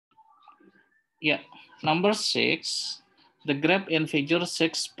Yeah, number 6, the graph in figure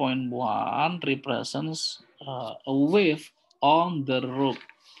 6.1 represents a wave on the roof.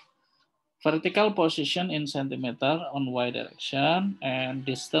 Vertical position in centimeter on y direction and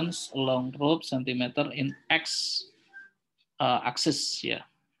distance along roof centimeter in x axis. Yeah.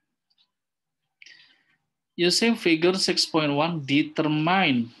 Using figure 6.1,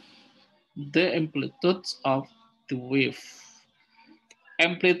 determine the amplitude of the wave.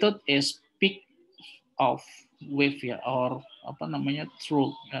 Amplitude is peak of wave ya, or apa namanya,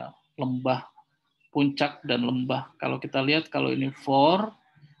 through ya, lembah, puncak dan lembah. Kalau kita lihat, kalau ini 4,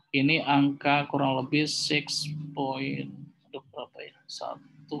 ini angka kurang lebih 6 point, aduh berapa ya, 1,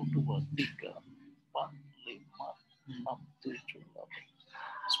 2, 3, 4, 5, 6, 7,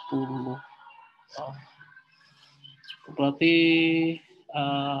 8, 10, berarti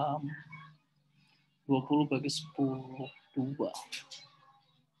 20 bagi 10, 2.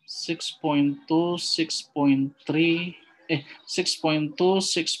 6.2, 6.3, 6.2,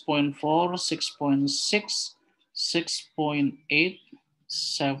 6.4, 6.6, 6.8,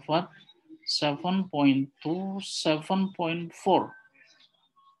 7, 7.2, 7.4.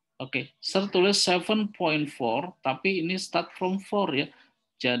 Oke, saya tulis 7.4, tapi ini start from 4 ya.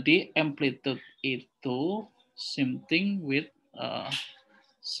 Jadi amplitude itu something with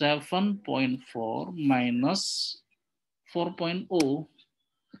 7.4 minus 4.0.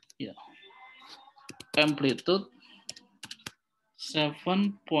 Ya. Amplitude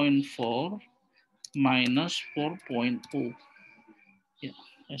 7.4 minus 4.0. Ya,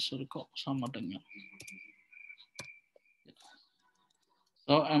 sorry kok sama dengan.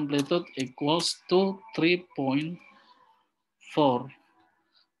 So amplitude equals to 3.4.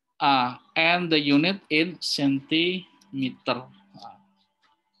 And the unit in centimeter.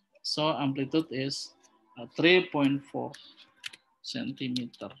 So amplitude is 3.4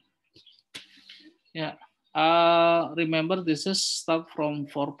 centimeter. Ya, remember this is start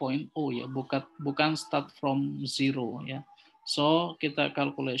from 4.0 ya, bukan start from 0 ya. So kita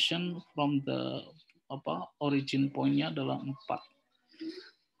calculation from the origin pointnya adalah 4.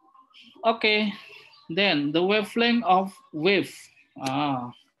 Okay, then the wavelength of wave.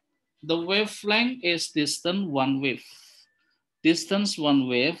 The wavelength is distance one wave. Distance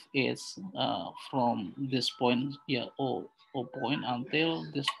one wave is from this point ya, O point until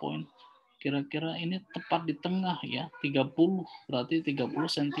this point. Kira-kira ini tepat di tengah ya, 30, berarti 30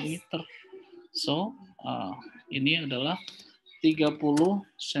 cm. So ini adalah 30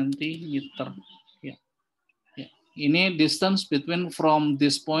 cm ya. Ya. Ini distance between from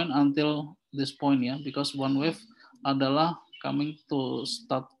this point until this point ya, because one wave adalah coming to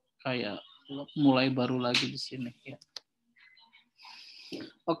start, kayak mulai baru lagi di sini ya.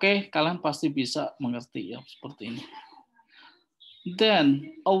 Oke, kalian pasti bisa mengerti ya seperti ini.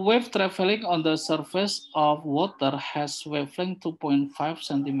 Then, a wave traveling on the surface of water has wavelength 2.5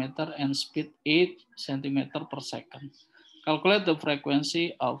 cm and speed 8 cm per second. Calculate the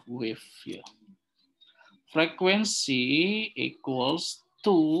frequency of wave. Yeah. Frequency equals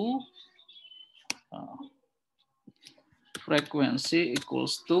to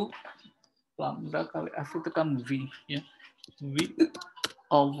lambda kali F itu kan V ya. V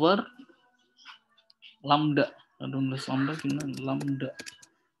over lambda. Nulis lambda gimana? Lambda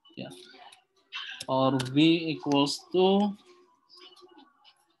ya. Or V equals to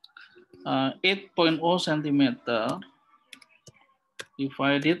 8.0 cm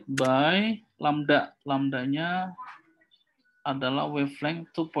divided by lambda. Lambdanya adalah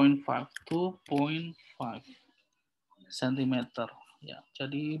wavelength 2.5 cm ya.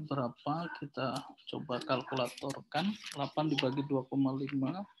 Jadi berapa, kita coba kalkulatorkan. 8 dibagi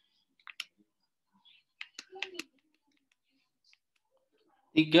 2,5,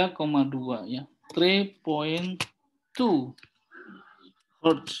 3,2 ya. 3.2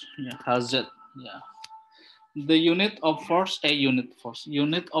 Hertz ya, Hz ya. The unit of force,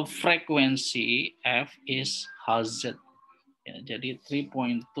 unit of frequency F is Hz ya. Jadi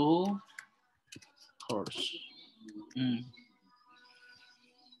 3.2 Hertz.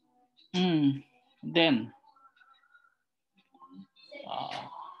 Then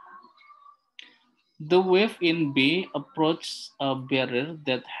the wave in B approaches a barrier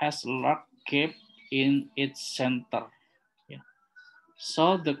that has a large gap in its center. Yeah.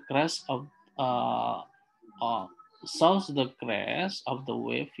 So the crest of the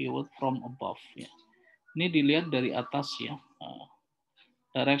wave viewed from above. Ya. Ini dilihat dari atas ya.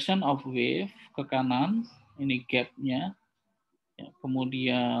 Direction of wave ke kanan, ini gapnya. Ya,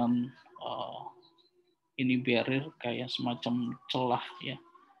 kemudian ini barrier kayak semacam celah ya.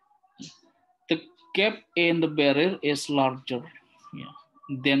 The gap in the barrier is larger. Ya.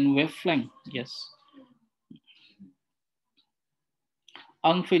 than wavelength. Yes.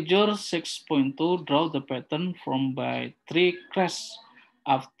 On figure 6.2, draw the pattern from by three crests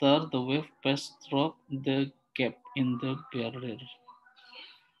after the wave passed through the gap in the barrier.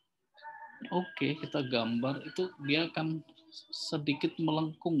 Oke, kita gambar itu dia akan sedikit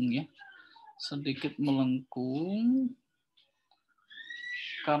melengkung ya. Sedikit melengkung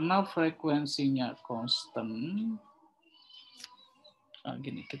karena frekuensinya konstan. Nah,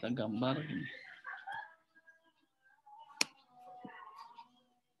 gini kita gambar gini.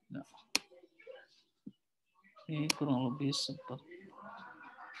 Nah, ini kurang lebih seperti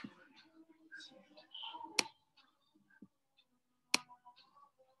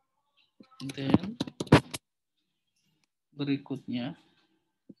then berikutnya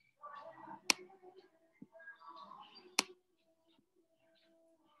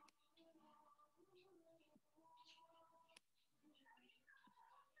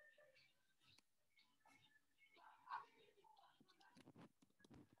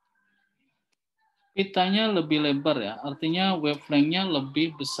pitanya lebih lebar ya, artinya wavelength-nya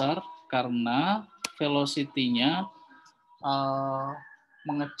lebih besar karena velocity-nya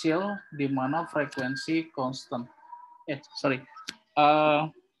mengecil di mana frekuensi constant.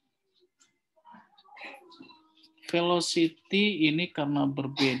 Velocity ini karena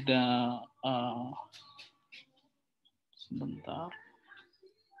berbeda. Sebentar.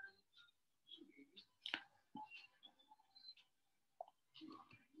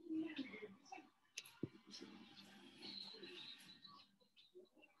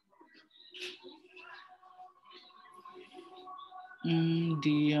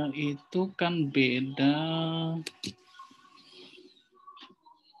 Dia itu kan beda.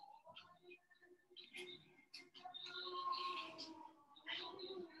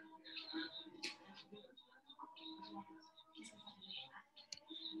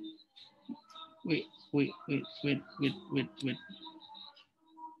 Wait.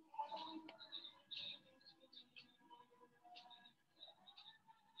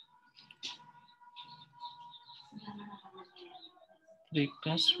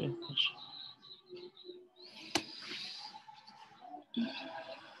 Request.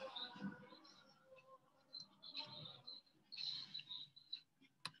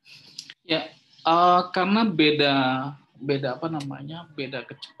 Ya, karena beda apa namanya, beda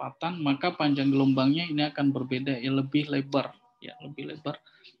kecepatan, maka panjang gelombangnya ini akan berbeda, ya lebih lebar,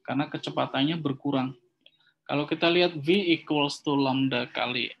 karena kecepatannya berkurang. Kalau kita lihat V equals to lambda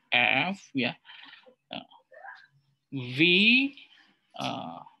kali F, ya, V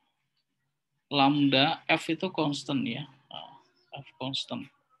lambda F itu constant ya, F constant.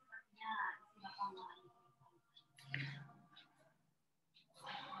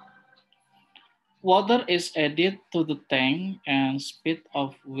 Water is added to the tank and speed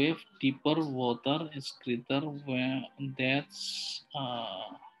of wave deeper water is greater when that's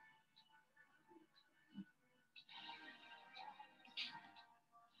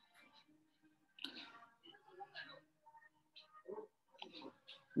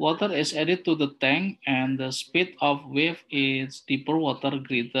water is added to the tank and the speed of wave is deeper water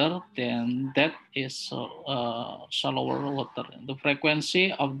greater than that is shallower water. The frequency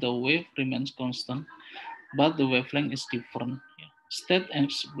of the wave remains constant, but the wavelength is different. State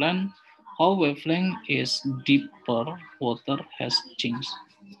and explain how wavelength is deeper water has changed.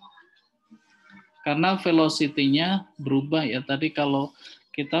 Karena velocity-nya berubah ya. Tadi kalau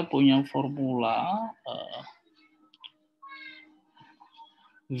kita punya formula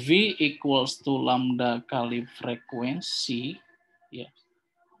V equals to lambda kali frekuensi, ya.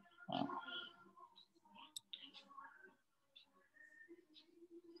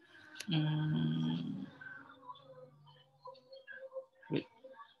 Wait.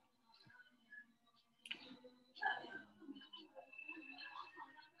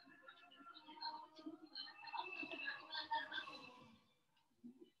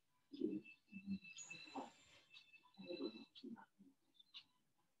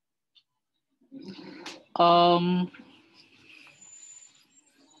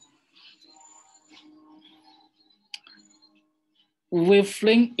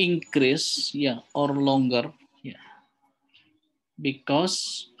 Wavelength increase or longer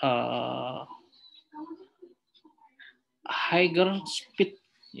because higher speed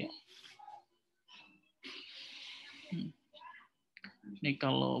Ini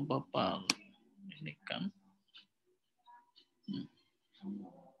kalau Bapak ini kan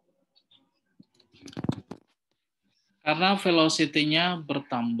karena velocity-nya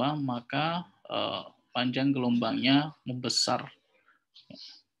bertambah maka panjang gelombangnya membesar.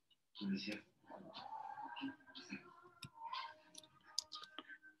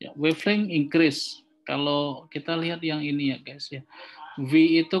 Ya, wavelength increase. Kalau kita lihat yang ini ya guys ya.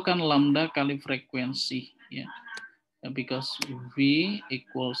 V itu kan lambda kali frekuensi ya. Because V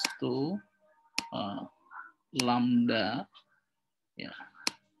equals to lambda ya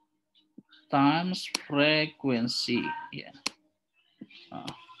times frekuensi ya.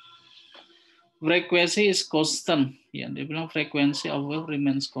 Frekuensi is constant ya. Dia bilang frekuensi of wave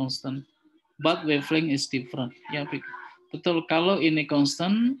remains constant, but wavelength is different ya. Betul, kalau ini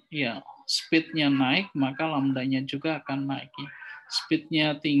constant ya speednya naik maka lambdanya juga akan naik ya.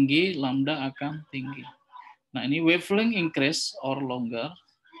 Speednya tinggi, lambda akan tinggi. Nah ini wavelength increase or longer,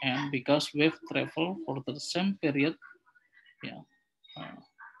 and because wave travel for the same period ya,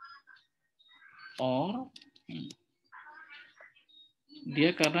 or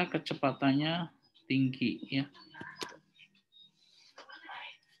dia karena kecepatannya tinggi ya.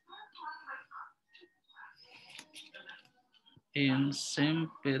 In same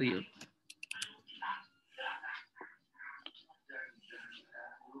period.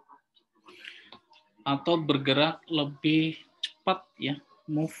 Atau bergerak lebih cepat ya,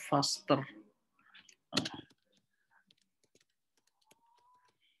 move faster.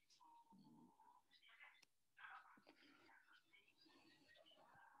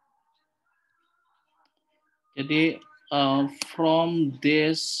 Jadi from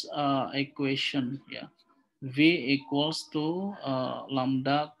this equation ya, V equals to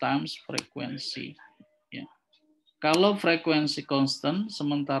lambda times frekuensi ya. Kalau frekuensi constant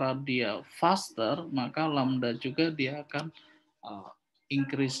sementara dia faster, maka lambda juga dia akan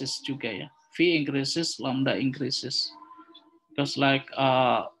increases juga ya. V increases, lambda increases. Because like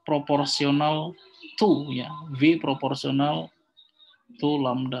proportional to ya, V proportional to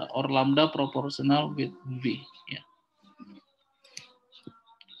lambda or lambda proportional with V ya.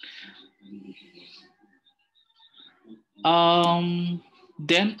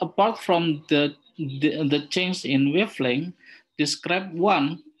 Then apart from the change in wavelength, describe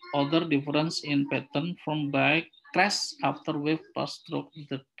one other difference in pattern from by crash after wave pass through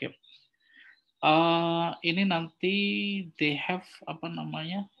the gap. Ini nanti they have apa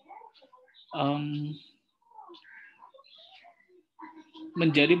namanya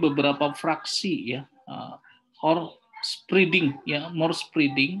menjadi beberapa fraksi ya, or spreading ya, more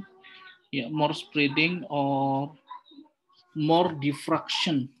spreading ya, more spreading or more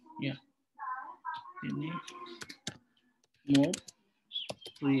diffraction ya. Ini more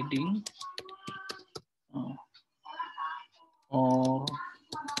spreading or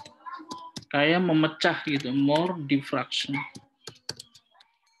kayak memecah gitu, more diffraction.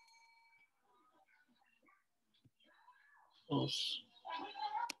 Terus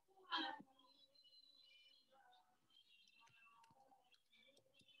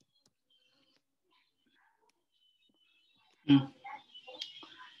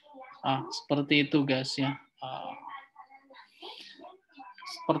seperti itu guys ya.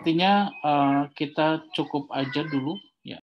 Sepertinya kita cukup aja dulu